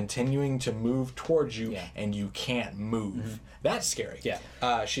is continuing to move towards you and you can't move, that's scary.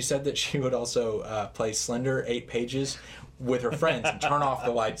 She said that she would also play Slender 8 pages with her friends and turn off the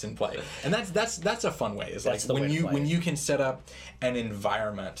lights and play, and that's a fun way. Is like when you can set up an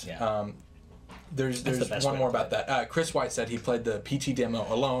environment. There's one more about that. Chris White said he played the PT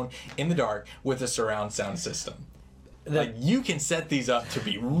demo alone in the dark with a surround sound system. Like you can set these up to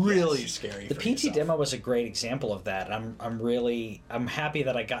be really scary. The PT demo was a great example of that. I'm happy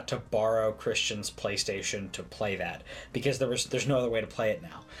that I got to borrow Christian's PlayStation to play that, because there's no other way to play it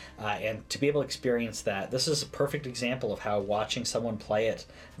now, and to be able to experience that, this is a perfect example of how watching someone play it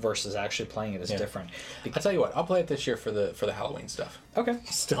versus actually playing it is different. I'll tell you what, I'll play it this year for the Halloween stuff. Okay.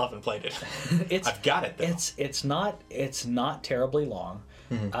 Still haven't played it. I've got it though. It's not terribly long.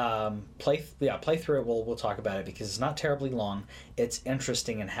 Play through it. We'll talk about it because it's not terribly long. It's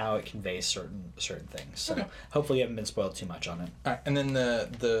interesting in how it conveys certain things. So hopefully you haven't been spoiled too much on it. All right, and then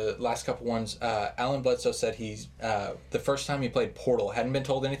the last couple ones. Alan Bledsoe said he's the first time he played Portal hadn't been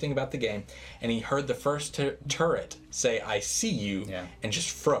told anything about the game, and he heard the first turret say "I see you" and just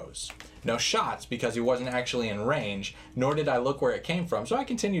froze. No shots because he wasn't actually in range, nor did I look where it came from. So I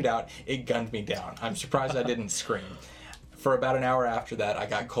continued out. It gunned me down. I'm surprised I didn't scream. For about an hour after that, I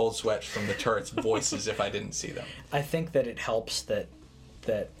got cold sweats from the turrets' voices if I didn't see them. I think that it helps that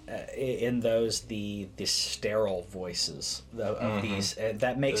in those the sterile voices of these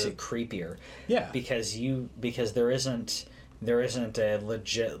that makes it creepier. Yeah, because there isn't a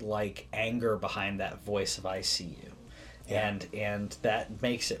legit like anger behind that voice of "I see you." And that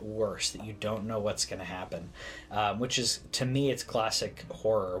makes it worse, that you don't know what's going to happen, which is, to me, it's classic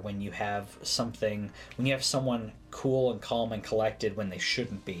horror when you have someone cool and calm and collected when they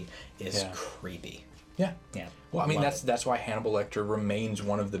shouldn't be is creepy. Yeah. Well, I mean, that's why Hannibal Lecter remains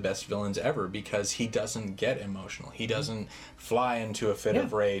one of the best villains ever, because he doesn't get emotional. He doesn't fly into a fit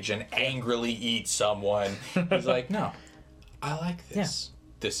of rage and angrily eat someone. He's like, no, I like this.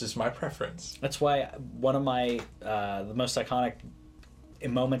 This is my preference. That's why one of my the most iconic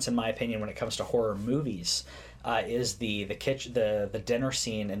moments, in my opinion, when it comes to horror movies, is the dinner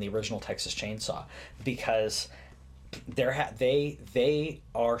scene in the original Texas Chainsaw, because they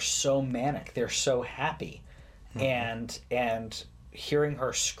are so manic, they're so happy, and hearing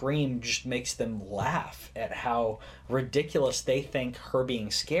her scream just makes them laugh at how ridiculous they think her being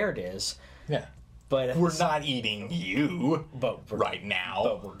scared is. Yeah. But we're not eating you right now.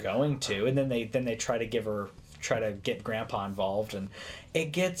 But we're going to. And then they try to get Grandpa involved, and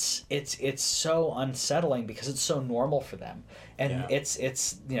it's so unsettling because it's so normal for them. And it's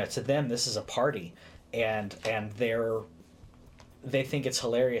to them this is a party, and they think it's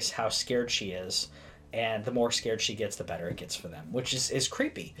hilarious how scared she is. And the more scared she gets, the better it gets for them, which is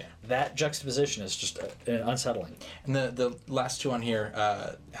creepy. Yeah. That juxtaposition is just unsettling. And the last two on here,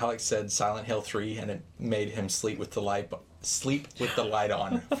 Alex said Silent Hill 3, and it made him sleep with the light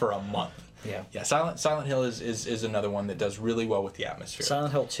on for a month. Yeah. Silent Hill is another one that does really well with the atmosphere.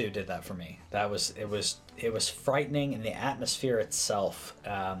 Silent Hill 2 did that for me. It was frightening, and the atmosphere itself,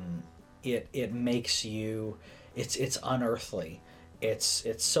 it makes you, it's unearthly. It's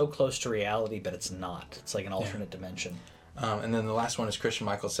so close to reality, but it's not. It's like an alternate dimension. And then the last one is Christian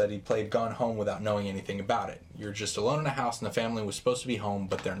Michael said he played Gone Home without knowing anything about it. You're just alone in a house, and the family was supposed to be home,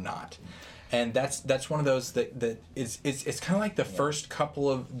 but they're not. And that's one of those that is it's kind of like the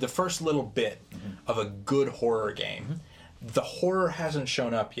first little bit of a good horror game. The horror hasn't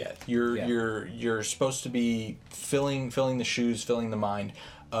shown up yet. You're supposed to be filling the shoes, filling the mind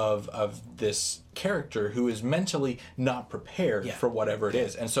of this character who is mentally not prepared for whatever it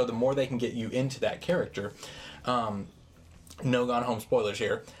is. And so the more they can get you into that character, no Gone Home spoilers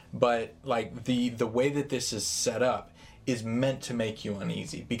here, but like the way that this is set up is meant to make you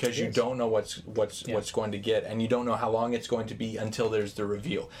uneasy, because you don't know what's going to get, and you don't know how long it's going to be until there's the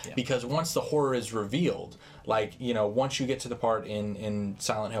reveal. Because once the horror is revealed, like, once you get to the part in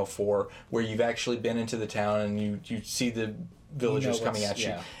Silent Hill 4 where you've actually been into the town and you see the villagers coming at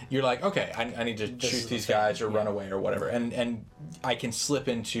you, you're like, okay, I need to shoot these guys or run away or whatever, and I can slip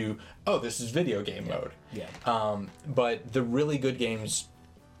into, this is video game mode. But the really good games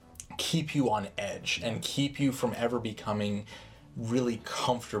keep you on edge and keep you from ever becoming really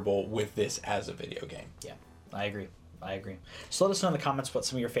comfortable with this as a video game. I agree. I agree. So let us know in the comments what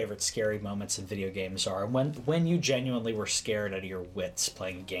some of your favorite scary moments in video games are, and when you genuinely were scared out of your wits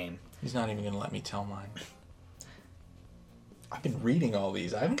playing a game. He's not even going to let me tell mine. I've been reading all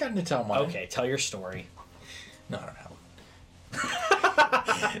these. I haven't gotten to tell mine. Okay, tell your story. No, I don't have one.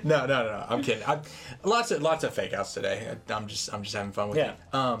 No. I'm kidding. Lots of fake outs today. I'm just having fun with it.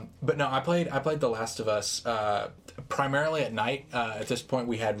 But no, I played The Last of Us primarily at night. At this point,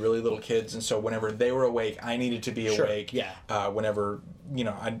 we had really little kids, and so whenever they were awake, I needed to be awake. Yeah. Whenever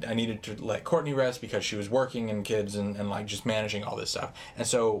I needed to let Courtney rest because she was working and kids and like just managing all this stuff. And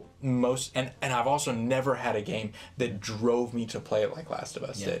so and I've also never had a game that drove me to play it like Last of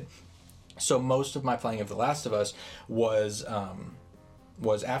Us did. So most of my playing of The Last of Us was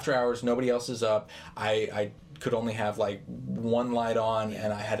after hours. Nobody else is up. I could only have like one light on,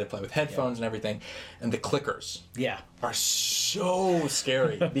 and I had to play with headphones and everything. And the clickers are so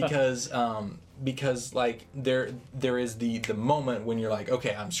scary because like there is the moment when you're like,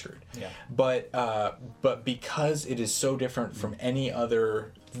 okay, I'm screwed. But because it is so different from any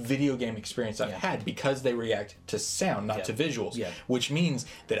other video game experience I've had, because they react to sound, not to visuals, which means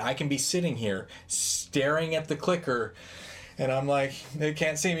that I can be sitting here staring at the clicker and I'm like, they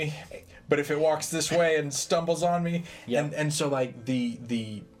can't see me, but if it walks this way and stumbles on me, and so like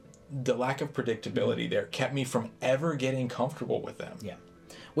the lack of predictability there kept me from ever getting comfortable with them.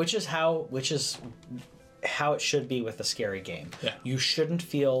 Which is how it should be with a scary game. You shouldn't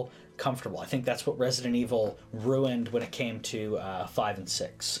feel comfortable. I think that's what Resident Evil ruined when it came to 5 and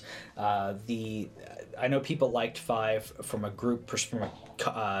 6. I know people liked 5 from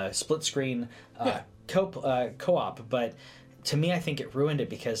a split screen co-op, but to me, I think it ruined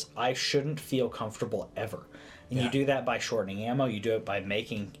it because I shouldn't feel comfortable ever. And you do that by shortening ammo. You do it by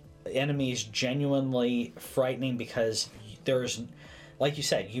making enemies genuinely frightening because there's, like you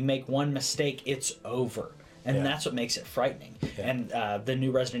said, you make one mistake, it's over. And that's what makes it frightening. And the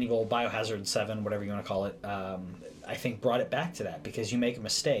new Resident Evil Biohazard 7, whatever you want to call it, I think brought it back to that because you make a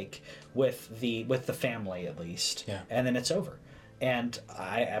mistake with the family at least, and then it's over. And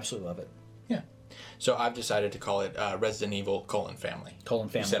I absolutely love it. Yeah. So I've decided to call it Resident Evil: Family. Family.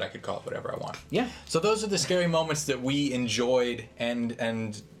 You said I could call it whatever I want. Yeah. So those are the scary moments that we enjoyed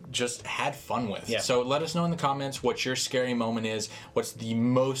and just had fun with. So let us know in the comments what your scary moment is, what's the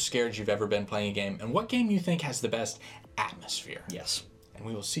most scared you've ever been playing a game, and what game you think has the best atmosphere. Yes. And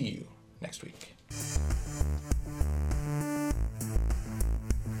we will see you next week.